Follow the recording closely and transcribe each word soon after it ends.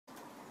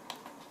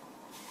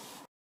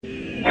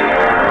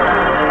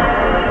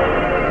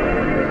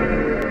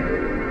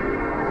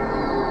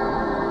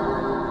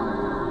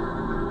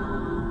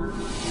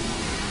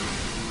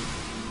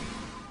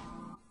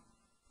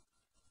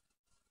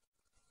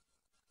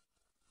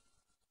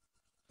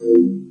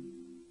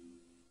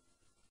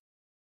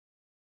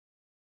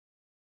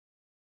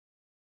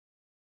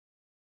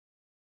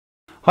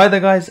Hi there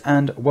guys,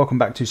 and welcome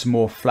back to some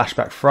more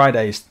Flashback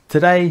Fridays.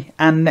 Today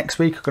and next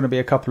week are going to be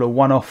a couple of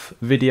one-off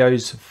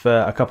videos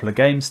for a couple of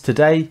games.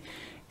 Today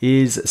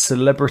is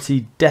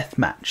Celebrity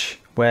Deathmatch,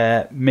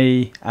 where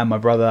me and my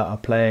brother are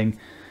playing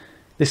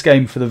this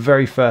game for the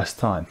very first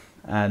time.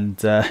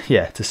 And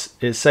yeah,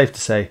 it's safe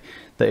to say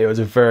that it was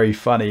a very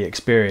funny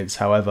experience.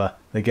 However,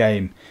 the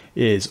game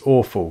is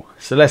awful.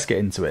 So let's get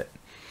into it.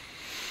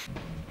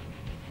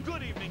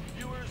 Good evening,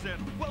 viewers,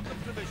 and welcome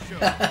to the show.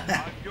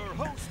 I'm your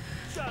host,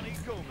 Johnny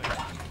Gomez.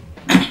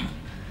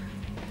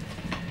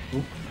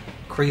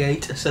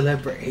 Create a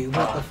celebrity.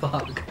 What the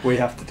fuck? We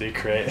have to do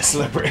create a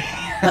celebrity.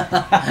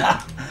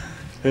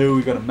 Who are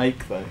we going to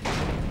make though?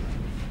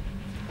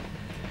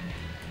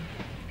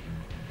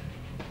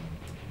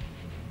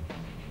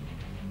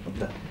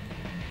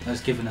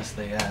 That's giving us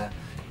the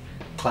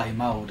clay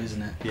mould,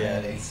 isn't it? Yeah,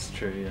 really? it's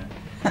true, yeah.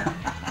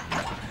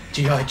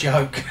 G.I.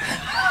 joke.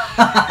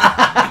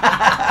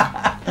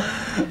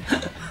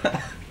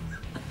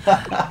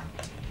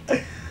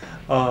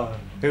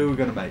 Who are we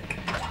going to make?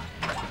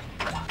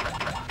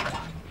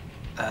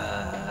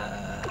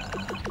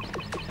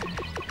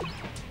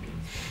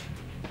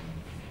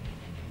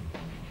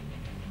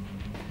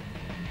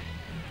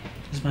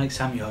 Let's make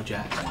Samuel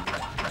Jackson.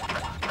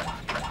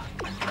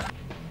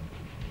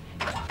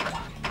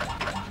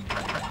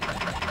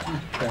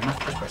 Fair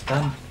enough, just press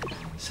done.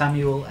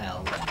 Samuel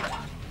L.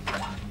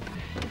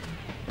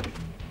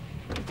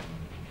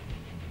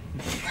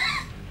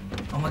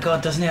 Oh my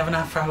god, doesn't he have an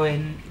afro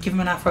in... Give him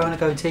an afro and a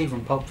goatee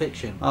from Pulp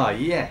Fiction. Oh,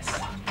 yes.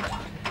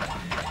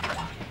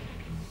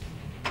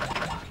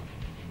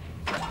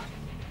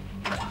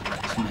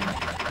 It's me.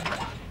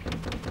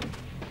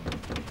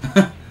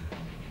 Yeah.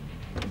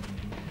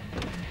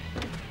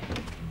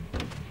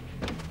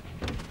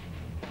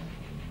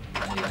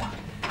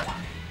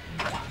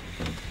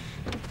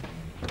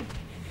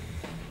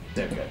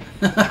 There we go.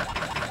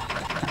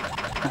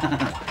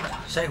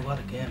 Say what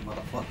again,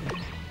 motherfucker?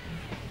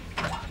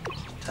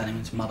 Turn him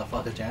into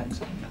motherfucker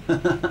Jackson.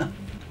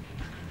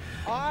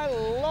 I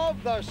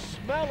love the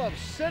smell of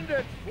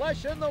cindered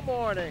flesh in the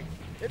morning.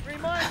 It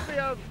reminds me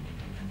of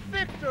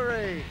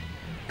victory.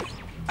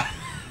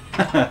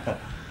 Oh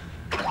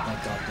my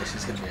god, this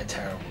is going to be a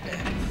terrible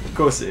game. Of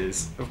course it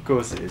is. Of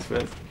course it is.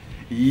 But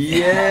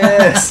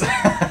yes!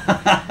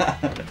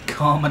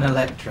 Carmen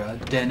Electra,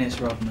 Dennis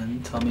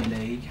Rodman, Tommy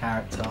Lee,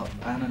 Carrot Top,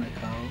 Anna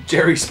Nicole.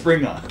 Jerry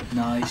Springer.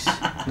 Nice.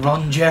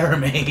 Ron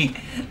Jeremy.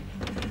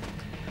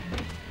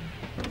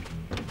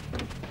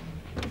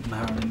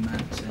 Marilyn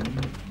Manson.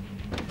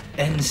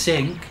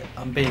 NSYNC.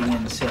 I'm being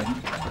NSYNC.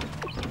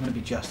 I'm going to be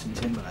Justin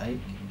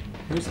Timberlake.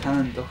 Who's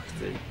Hannah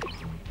Doherty?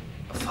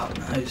 Oh, fuck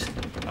knows.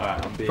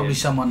 Alright, I'm being Probably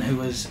someone who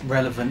was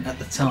relevant at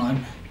the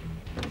time.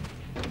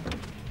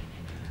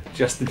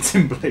 Justin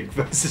Timberlake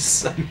versus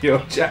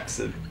Samuel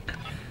Jackson.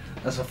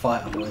 That's a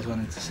fight I've always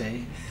wanted to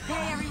see.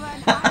 Hey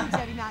everyone, I'm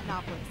Debbie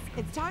Matenopoulos.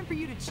 It's time for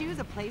you to choose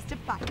a place to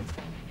fight.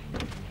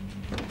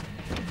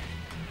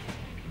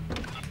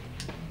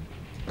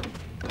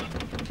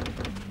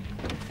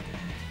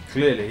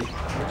 Clearly,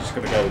 we're just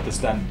going to go with the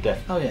standard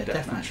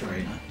Deathmatch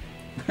arena.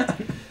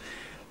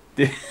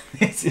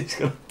 This is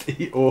going to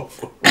be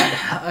awful.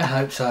 I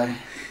hope so.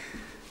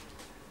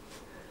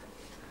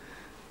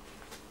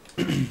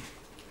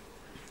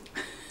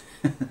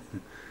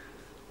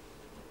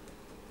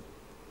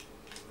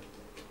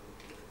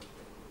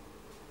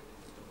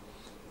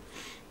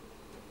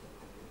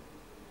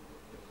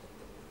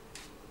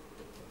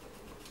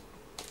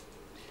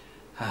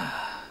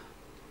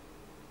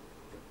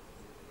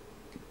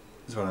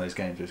 It's one of those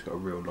games where it's got a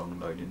real long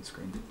loading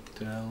screen.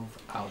 12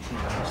 out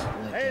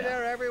of Hey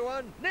there,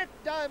 everyone. Nick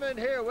Diamond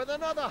here with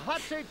another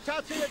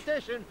hotsy-totsy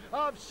edition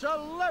of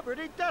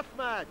Celebrity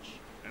Deathmatch.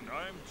 And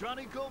I'm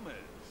Johnny Gomez,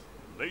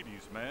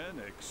 ladies'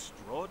 man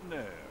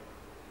extraordinaire.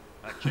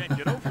 I can't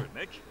get over it,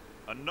 Nick.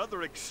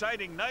 Another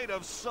exciting night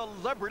of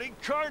celebrity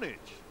carnage.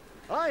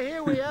 I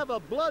hear we have a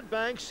blood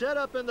bank set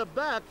up in the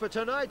back for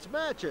tonight's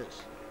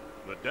matches.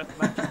 The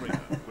Deathmatch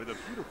Arena, where the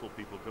beautiful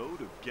people go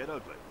to get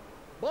ugly.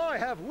 Boy,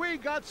 have we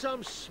got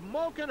some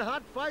smoking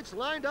hot fights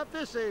lined up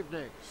this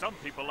evening. Some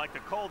people like to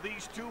call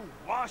these two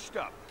washed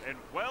up, and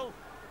well,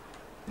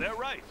 they're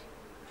right.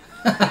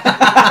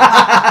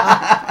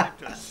 Time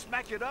to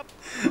smack it up,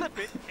 flip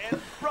it, and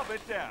rub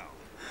it down.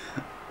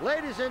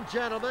 Ladies and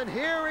gentlemen,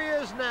 here he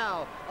is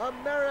now,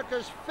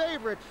 America's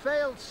favorite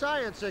failed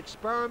science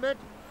experiment.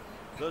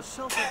 The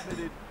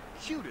self-admitted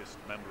cutest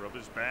member of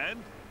his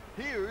band,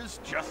 here's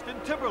Justin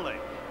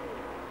Timberlake.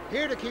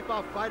 Here to keep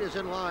our fighters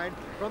in line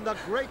from the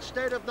great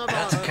state of Nevada,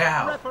 That's a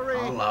cow.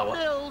 referee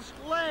Mills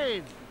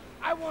Lane.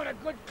 I want a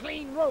good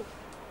clean rope.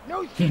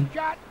 No cheap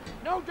shot,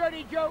 no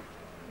dirty joke,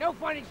 no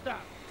funny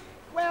stuff.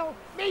 Well,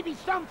 maybe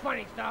some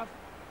funny stuff.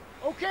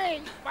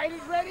 Okay,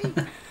 fighters ready?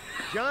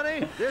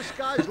 Johnny, this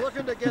guy's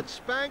looking to get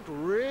spanked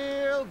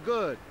real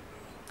good.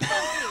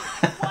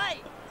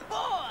 White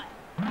boy!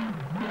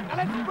 Now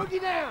let's boogie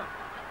down.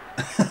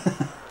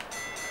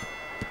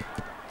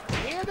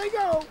 Here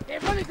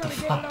really gonna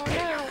get it on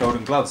now.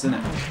 Golden gloves, isn't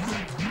it?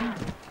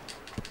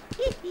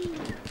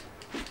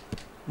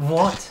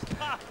 What?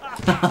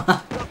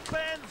 The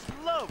fans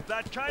love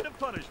that kind of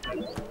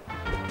punishment.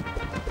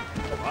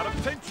 A lot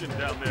of tension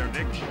down there,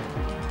 Nick.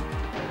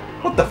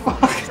 What the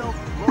fuck?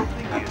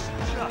 Self-loathing is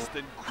just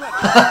incredible.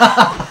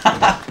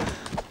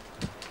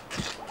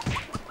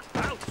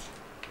 Ouch!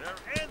 Their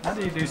ends. How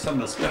do you do some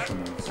of the special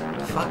moves?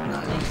 Fuck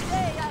no.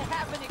 Today I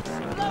have an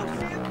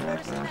explosive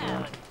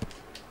personality.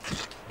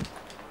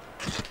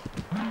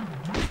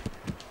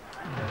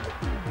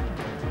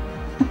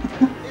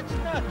 It's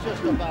not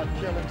just about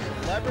killing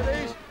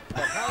celebrities,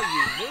 but how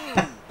you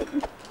move.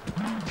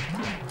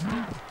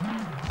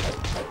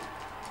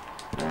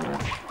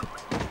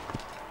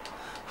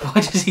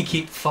 Why does he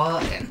keep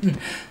farting?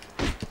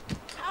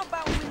 How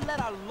about we let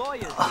our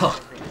lawyers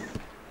Oh. handle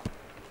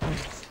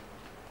this?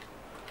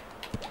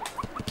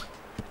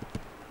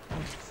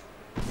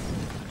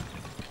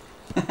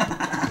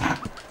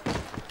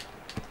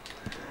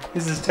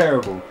 This is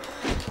terrible.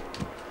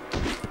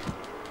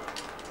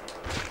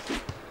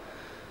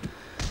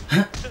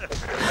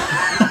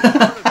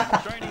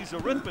 Chinese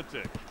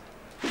arithmetic.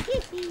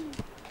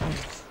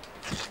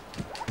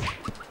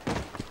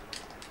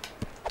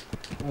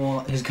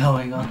 What is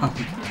going on?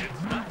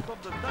 It's not from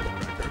the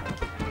nutcracker,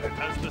 but it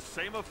has the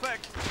same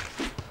effect.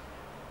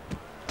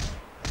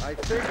 I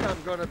think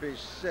I'm gonna be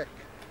sick.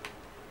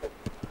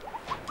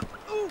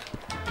 Ooh.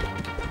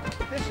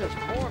 This is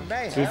more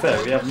mayhem. To be fair,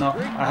 than the I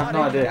street have no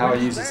money idea how I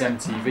brings use this back.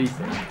 MTV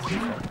thing. To be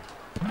fair.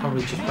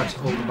 Probably just press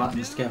all the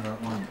buttons together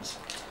at once.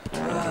 I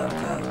smell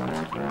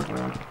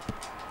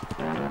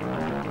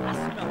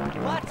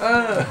what?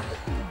 Oh.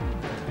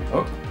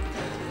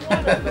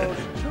 One of those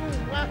two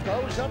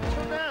wackos up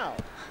to now.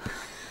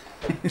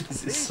 This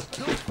is These so-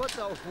 two put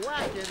the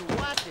whack in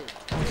whacking.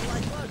 You're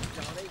like us,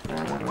 Johnny.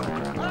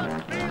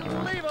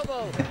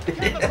 Unbelievable!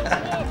 Chemical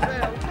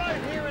warfare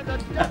right here in the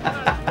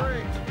Deathmatch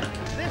ring.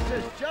 This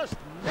is just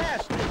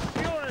nasty,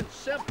 pure and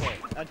simple,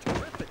 and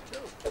terrific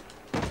too.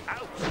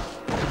 Ouch.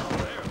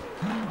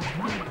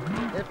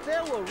 If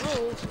there were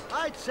rules,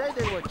 I'd say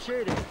they were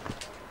cheating.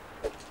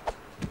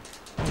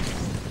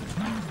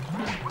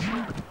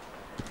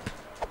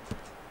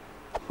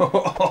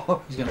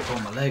 He's gonna pull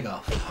my leg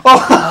off.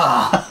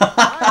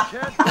 I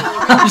can't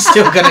believe I'm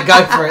still gonna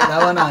go for it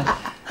though, aren't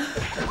I?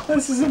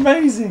 This is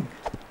amazing.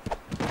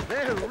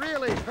 they're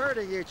really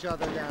hurting each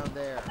other down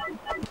there.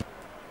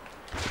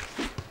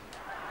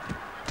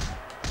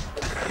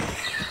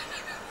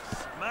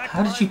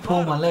 How did you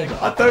pull my leg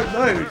I off? don't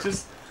know. It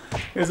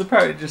was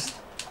apparently just.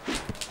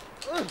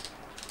 Ugh,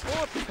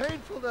 more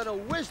painful than a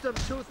wisdom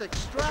tooth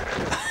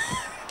extraction.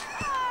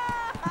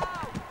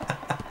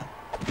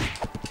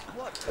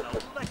 What an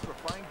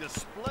electrifying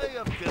display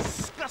of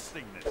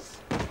disgustingness.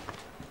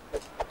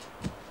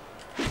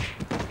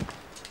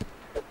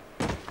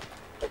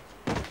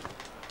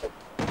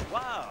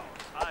 Wow,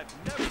 I've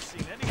never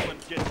seen anyone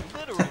get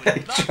literally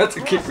He knocked tried to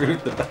get across rid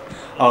it. of the.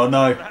 Oh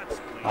no. That's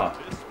clear. Ah.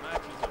 This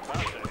match is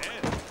about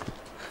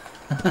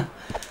to end.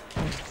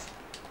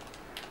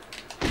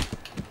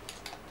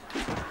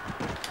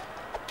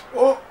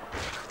 Oh.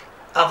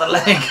 Other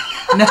leg.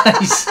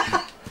 Nice.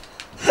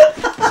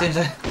 Seems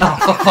like, oh,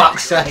 for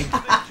fuck's sake.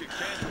 Things you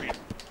can't beat.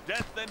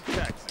 Death and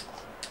taxes.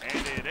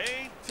 And it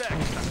ain't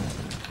tax time.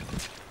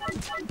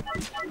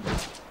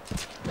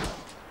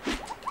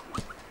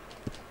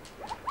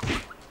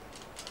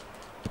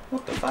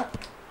 What the fuck?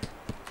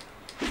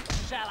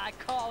 Shall I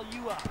call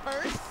you a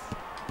hearse?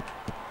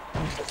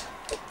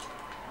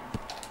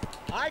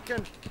 I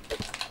can.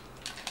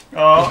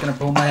 Oh. He's gonna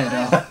pull my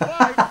head off.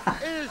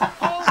 Fight is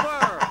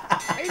over.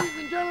 Ladies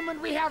and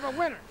gentlemen, we have a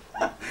winner.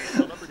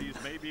 Celebrities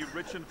may be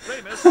rich and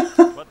famous,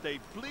 but they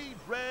bleed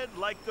red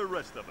like the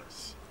rest of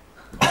us.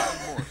 Or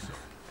more so.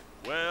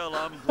 Well,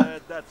 I'm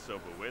glad that's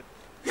over with.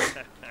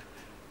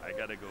 I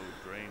gotta go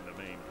drain the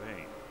main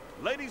vein.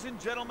 Ladies and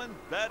gentlemen,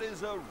 that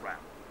is a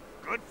wrap.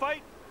 Good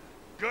fight,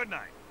 good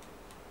night.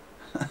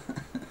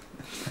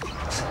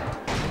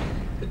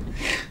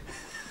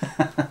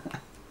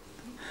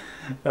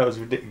 That was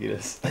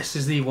ridiculous. This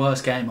is the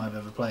worst game I've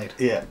ever played.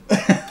 Yeah.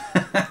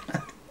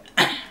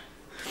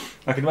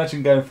 I can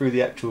imagine going through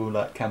the actual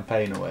like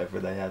campaign or whatever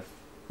they have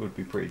would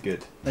be pretty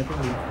good. They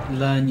probably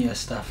learn your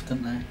stuff,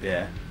 don't they?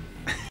 Yeah.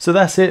 So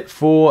that's it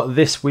for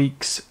this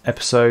week's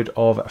episode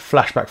of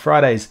Flashback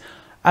Fridays.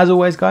 As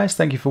always, guys,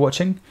 thank you for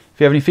watching. If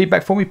you have any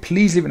feedback for me,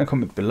 please leave it in a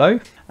comment below.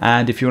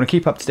 And if you want to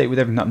keep up to date with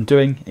everything that I'm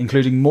doing,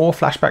 including more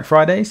Flashback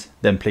Fridays,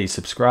 then please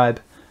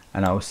subscribe.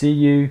 And I will see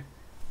you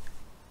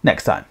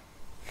next time.